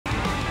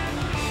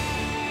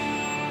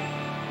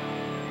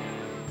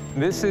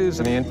This is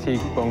an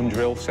antique bone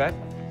drill set.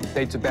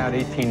 Dates about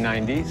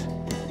 1890s.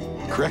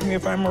 Correct me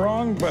if I'm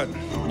wrong, but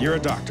you're a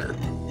doctor.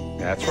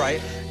 That's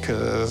right.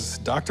 Because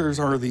doctors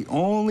are the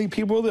only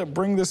people that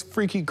bring this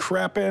freaky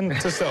crap in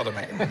to sell to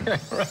me.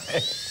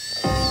 Right.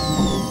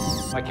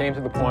 I came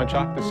to the pawn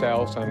shop to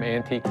sell some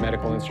antique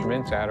medical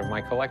instruments out of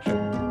my collection.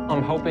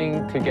 I'm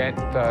hoping to get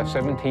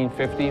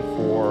 $17.50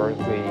 for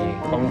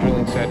the bone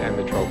drilling set and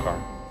the trocar.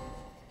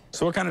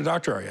 So what kind of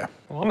doctor are you?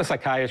 Well, I'm a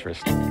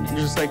psychiatrist.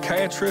 You're a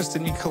psychiatrist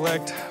and you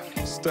collect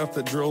stuff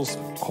that drills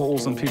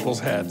holes in people's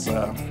heads.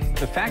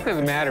 The fact of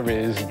the matter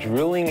is,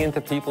 drilling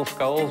into people's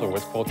skulls, or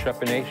what's called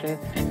trepanation,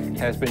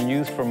 has been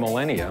used for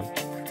millennia,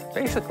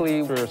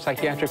 basically for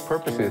psychiatric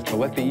purposes, to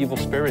let the evil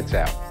spirits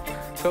out.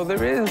 So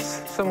there is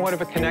somewhat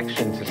of a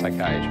connection to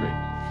psychiatry.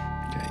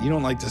 Okay, you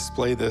don't like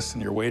display this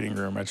in your waiting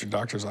room at your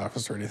doctor's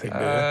office or anything, do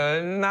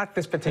you? Not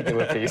this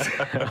particular piece.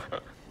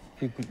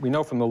 We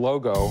know from the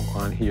logo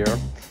on here,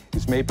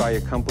 it's made by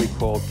a company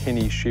called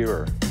Kinney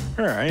Shearer.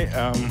 All right,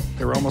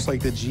 they were almost like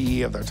the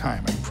GE of their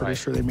time. I'm pretty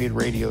sure they made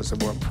radios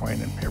at one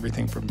point, and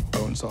everything from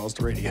bone saws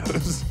to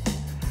radios.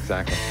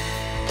 Exactly.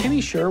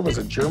 Kinney Shearer was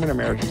a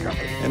German-American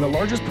company and the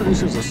largest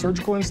producers of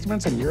surgical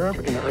instruments in Europe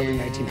in the early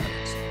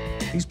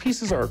 1900s. These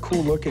pieces are a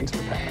cool look into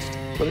the past,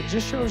 but it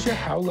just shows you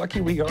how lucky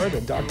we are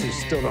that doctors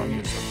still don't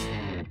use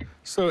them.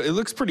 So it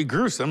looks pretty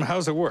gruesome.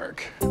 How's it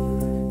work?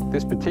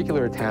 This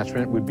particular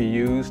attachment would be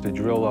used to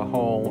drill a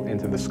hole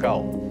into the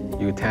skull.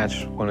 You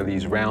attach one of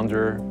these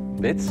rounder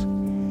bits,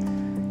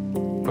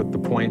 put the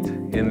point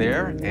in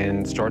there,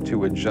 and start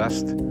to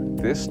adjust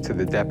this to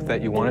the depth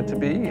that you want it to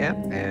be,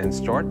 and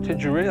start to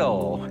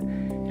drill.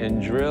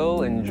 And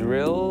drill and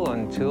drill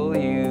until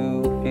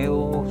you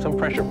feel some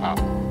pressure pop.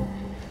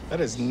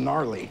 That is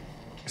gnarly.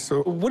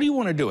 So what do you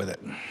want to do with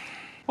it?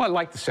 Well, I'd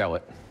like to sell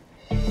it.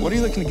 What are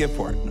you looking to get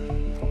for it?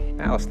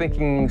 I was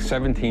thinking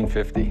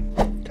 $17.50.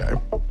 Okay.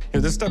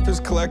 This stuff is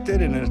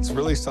collected and it's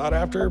really sought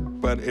after,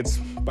 but it's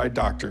by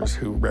doctors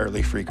who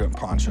rarely frequent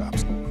pawn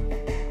shops.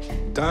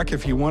 Doc,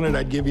 if you wanted,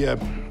 I'd give you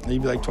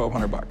maybe like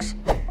 $1,200.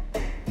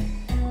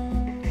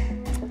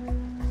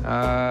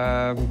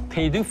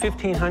 Can you do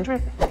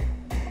 $1,500?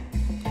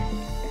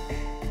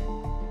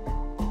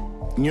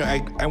 You know,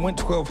 I went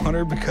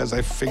 $1,200 because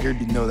I figured,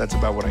 that's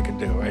about what I could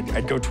do.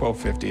 I'd go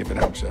 $1,250 if it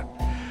helps you.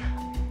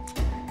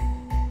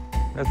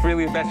 That's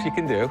really the best you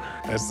can do.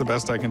 That's the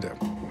best I can do.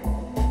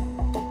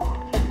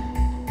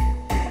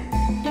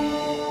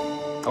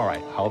 All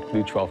right, I'll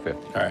do $1,250.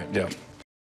 All right, deal.